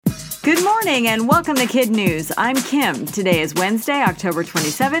Good morning and welcome to Kid News. I'm Kim. Today is Wednesday, October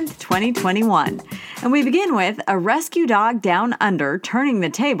 27th, 2021. And we begin with a rescue dog down under turning the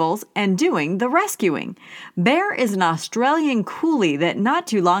tables and doing the rescuing. Bear is an Australian coolie that not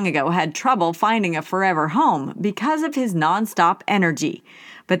too long ago had trouble finding a forever home because of his nonstop energy.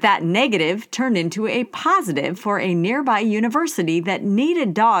 But that negative turned into a positive for a nearby university that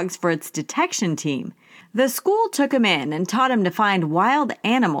needed dogs for its detection team. The school took him in and taught him to find wild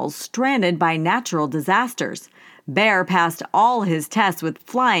animals stranded by natural disasters. Bear passed all his tests with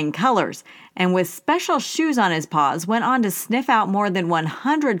flying colors, and with special shoes on his paws went on to sniff out more than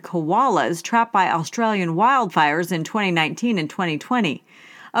 100 koalas trapped by Australian wildfires in 2019 and 2020.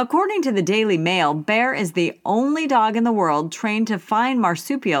 According to the Daily Mail, Bear is the only dog in the world trained to find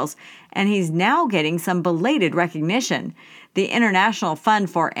marsupials, and he's now getting some belated recognition. The International Fund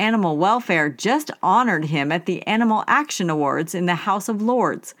for Animal Welfare just honored him at the Animal Action Awards in the House of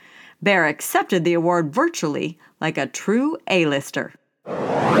Lords. Bear accepted the award virtually, like a true A-lister.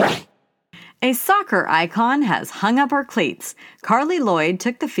 A soccer icon has hung up her cleats. Carli Lloyd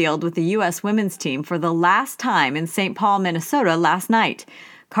took the field with the U.S. women's team for the last time in St. Paul, Minnesota last night.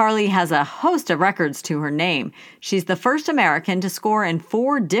 Carli has a host of records to her name. She's the first American to score in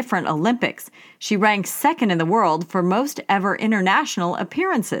 4 different Olympics. She ranks second in the world for most ever international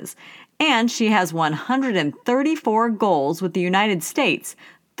appearances. And she has 134 goals with the United States,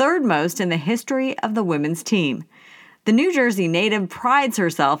 third most in the history of the women's team. The New Jersey native prides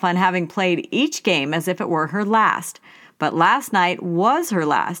herself on having played each game as if it were her last. But last night was her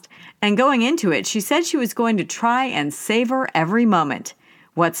last, and going into it, she said she was going to try and savor every moment.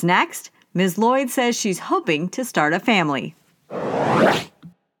 What's next? Ms. Lloyd says she's hoping to start a family.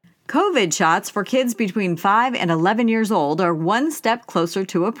 COVID shots for kids between 5 and 11 years old are one step closer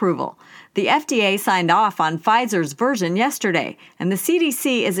to approval. The FDA signed off on Pfizer's version yesterday, and the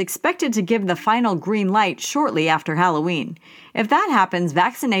CDC is expected to give the final green light shortly after Halloween. If that happens,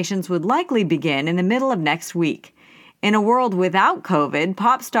 vaccinations would likely begin in the middle of next week. In a world without COVID,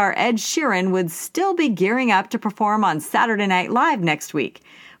 pop star Ed Sheeran would still be gearing up to perform on Saturday Night Live next week.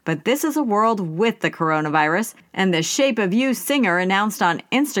 But this is a world with the coronavirus, and the Shape of You singer announced on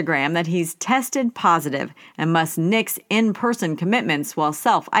Instagram that he's tested positive and must nix in-person commitments while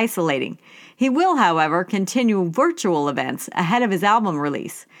self-isolating. He will, however, continue virtual events ahead of his album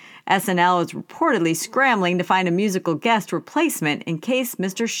release. SNL is reportedly scrambling to find a musical guest replacement in case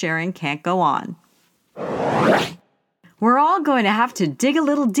Mr. Sheeran can't go on. We're all going to have to dig a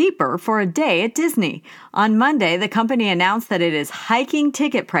little deeper for a day at Disney. On Monday, the company announced that it is hiking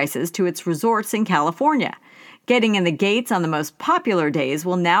ticket prices to its resorts in California. Getting in the gates on the most popular days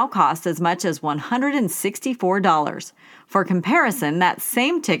will now cost as much as $164. For comparison, that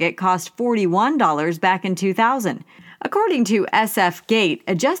same ticket cost $41 back in 2000. According to SF Gate,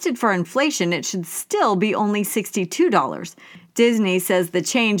 adjusted for inflation, it should still be only $62. Disney says the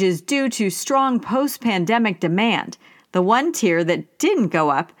change is due to strong post-pandemic demand. The one tier that didn't go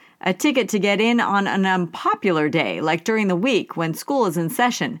up, a ticket to get in on an unpopular day, like during the week when school is in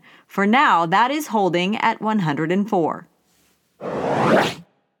session. For now, that is holding at $104.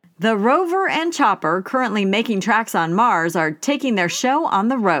 The Rover and Chopper, currently making tracks on Mars, are taking their show on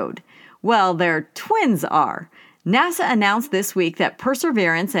the road. Well, their twins are. NASA announced this week that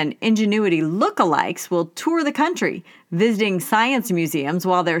Perseverance and Ingenuity lookalikes will tour the country, visiting science museums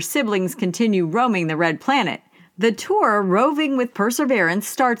while their siblings continue roaming the red planet. The tour, Roving with Perseverance,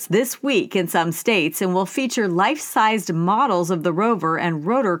 starts this week in some states and will feature life-sized models of the rover and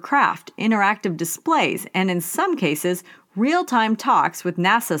rotor craft, interactive displays, and in some cases, real-time talks with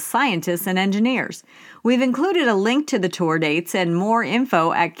NASA scientists and engineers. We've included a link to the tour dates and more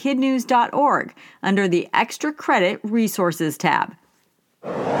info at kidnews.org under the Extra Credit Resources tab.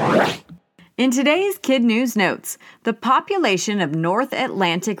 In today's Kid News Notes, the population of North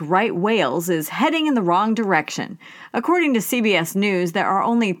Atlantic right whales is heading in the wrong direction. According to CBS News, there are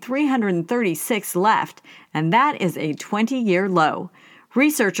only 336 left, and that is a 20-year low.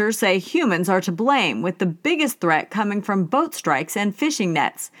 Researchers say humans are to blame, with the biggest threat coming from boat strikes and fishing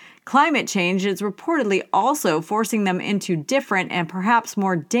nets. Climate change is reportedly also forcing them into different and perhaps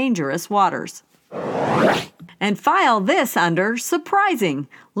more dangerous waters. And file this under surprising.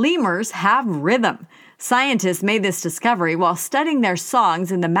 Lemurs have rhythm. Scientists made this discovery while studying their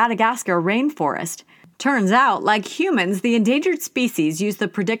songs in the Madagascar rainforest. Turns out, like humans, the endangered species use the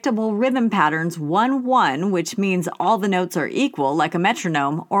predictable rhythm patterns 1-1, which means all the notes are equal, like a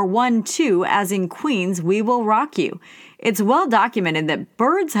metronome, or 1-2, as in Queen's We Will Rock You. It's well documented that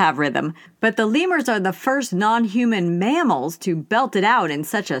birds have rhythm, but the lemurs are the first non-human mammals to belt it out in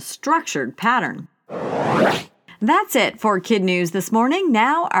such a structured pattern. That's it for Kid News this morning.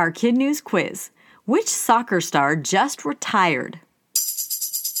 Now our Kid News quiz. Which soccer star just retired?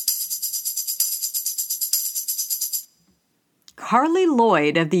 Carli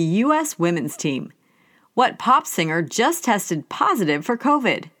Lloyd of the U.S. women's team. What pop singer just tested positive for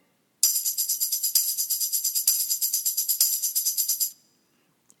COVID?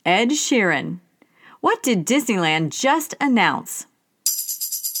 Ed Sheeran. What did Disneyland just announce?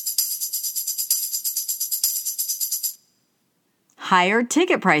 Higher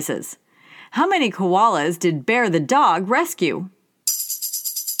ticket prices. How many koalas did Bear the dog rescue?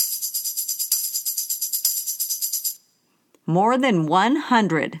 More than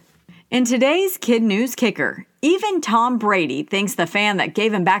 100. In today's Kid News Kicker, even Tom Brady thinks the fan that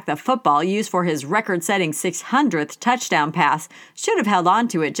gave him back the football used for his record-setting 600th touchdown pass should have held on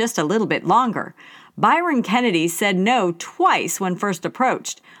to it just a little bit longer. Byron Kennedy said no twice when first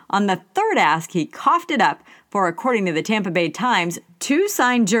approached. On the third ask, he coughed it up for, according to the Tampa Bay Times, 2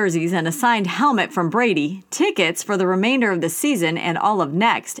 signed jerseys and a signed helmet from Brady, tickets for the remainder of the season and all of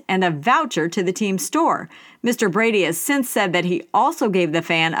next, and a voucher to the team's store. Mr. Brady has since said that he also gave the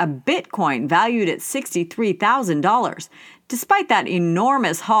fan a Bitcoin valued at $63,000. Despite that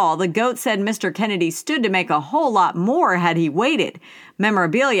enormous haul, the GOAT said Mr. Kennedy stood to make a whole lot more had he waited.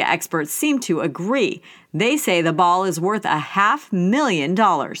 Memorabilia experts seem to agree. They say the ball is worth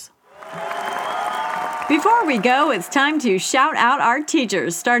 $500,000. Before we go, it's time to shout out our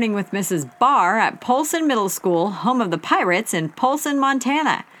teachers, starting with Mrs. Barr at Polson Middle School, home of the Pirates in Polson,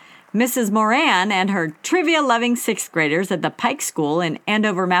 Montana. Mrs. Moran and her trivia-loving 6th graders at the Pike School in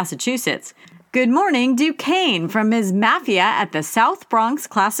Andover, Massachusetts. Good morning, Duquesne, from Ms. Mafia at the South Bronx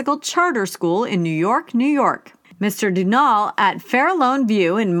Classical Charter School in New York, New York. Mr. Dunal at Farallone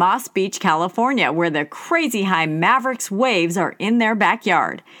View in Moss Beach, California, where the crazy high Mavericks waves are in their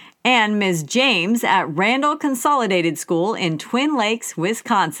backyard. And Ms. James at Randall Consolidated School in Twin Lakes,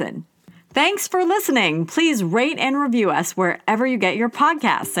 Wisconsin. Thanks for listening. Please rate and review us wherever you get your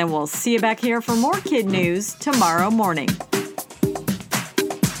podcasts, and we'll see you back here for more Kid News tomorrow morning.